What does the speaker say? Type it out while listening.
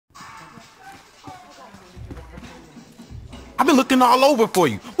I've been looking all over for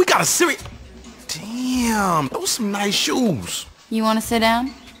you. We got a serious... Damn, those some nice shoes. You want to sit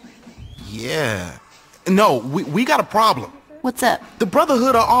down? Yeah. No, we got a problem. What's up? The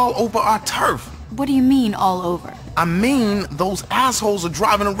Brotherhood are all over our turf. What do you mean, all over? I mean, those assholes are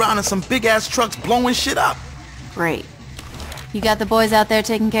driving around in some big-ass trucks blowing shit up. Great. You got the boys out there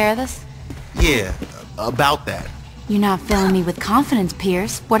taking care of this? Yeah, about that. You're not filling me with confidence,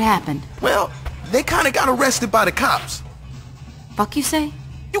 Pierce. What happened? Well, they kinda got arrested by the cops. Fuck you say?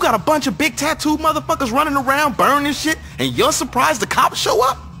 You got a bunch of big tattooed motherfuckers running around burning shit, and you're surprised the cops show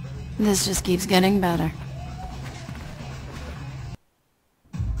up? This just keeps getting better.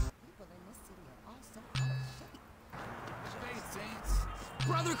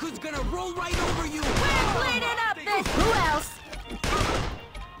 Brotherhood's gonna roll right over you! We're cleaning up this! Who else?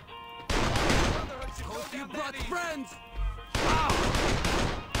 Hope you brought friends!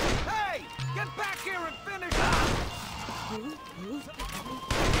 Hey! Get back here and finish! Maybe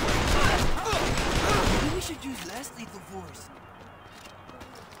we should use less lethal force.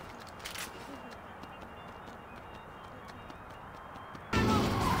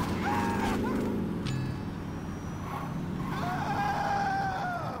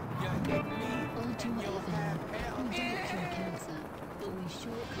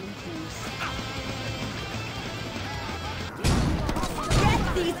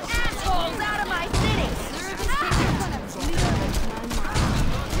 Get these assholes out of my city!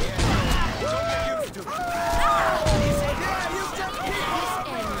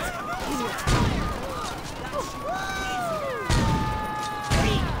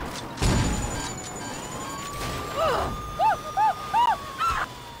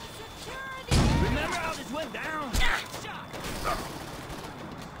 Remember how this went down?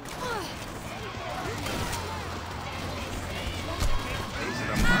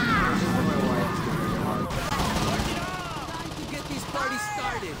 Get these parties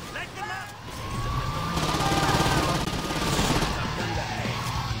started.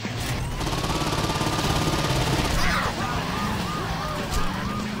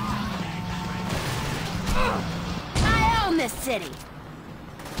 I own this city!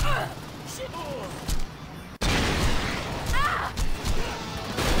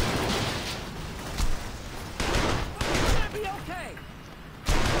 Be okay.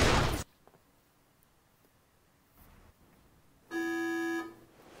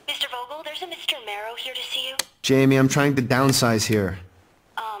 Mr. Vogel, there's a Mr. Marrow here to see you. Jamie, I'm trying to downsize here.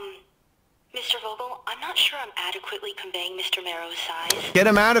 Mr. Vogel, I'm not sure I'm adequately conveying Mr. Marrow's size. Get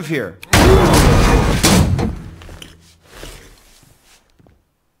him out of here!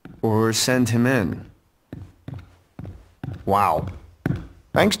 Or send him in. Wow.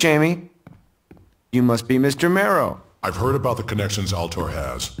 Thanks, Jamie. You must be Mr. Marrow. I've heard about the connections Altor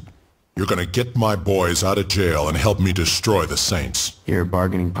has. You're gonna get my boys out of jail and help me destroy the Saints. Your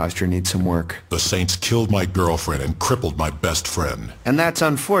bargaining posture needs some work. The Saints killed my girlfriend and crippled my best friend. And that's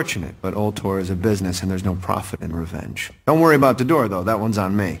unfortunate, but Altor is a business and there's no profit in revenge. Don't worry about the door, though. That one's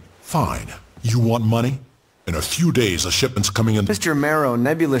on me. Fine. You want money? In a few days, a shipment's coming in. Mr. Marrow,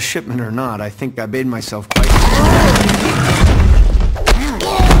 nebulous shipment or not, I think I made myself quite...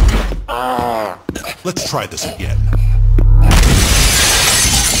 Let's try this again.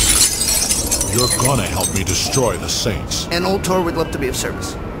 You're gonna help me destroy the Saints. And Altor would love to be of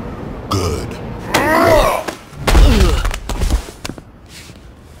service. Good.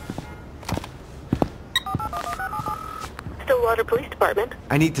 Stillwater Police Department.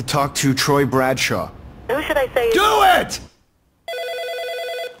 I need to talk to Troy Bradshaw. Who should I say? Do it!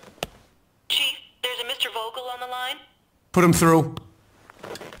 Chief, there's a Mr. Vogel on the line. Put him through.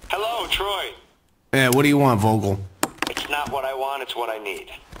 Hello, Troy. Yeah, what do you want, Vogel? It's not what I want, it's what I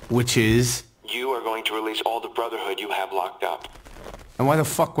need. Which is? You are going to release all the Brotherhood you have locked up. And why the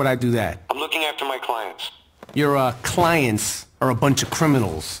fuck would I do that? I'm looking after my clients. Your, clients are a bunch of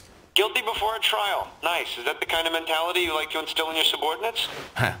criminals. Guilty before a trial. Nice. Is that the kind of mentality you like to instill in your subordinates?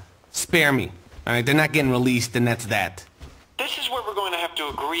 Huh. Spare me. Alright, they're not getting released, and that's that. This is where we're going to have to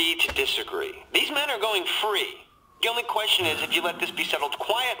agree to disagree. These men are going free. The only question is if you let this be settled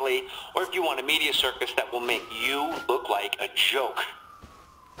quietly, or if you want a media circus that will make you look like a joke.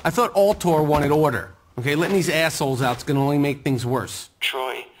 I thought Altor wanted order. Okay, letting these assholes out's gonna only make things worse.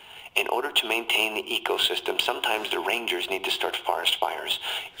 Troy, in order to maintain the ecosystem, sometimes the rangers need to start forest fires.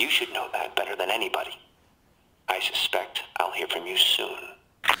 You should know that better than anybody. I suspect I'll hear from you soon.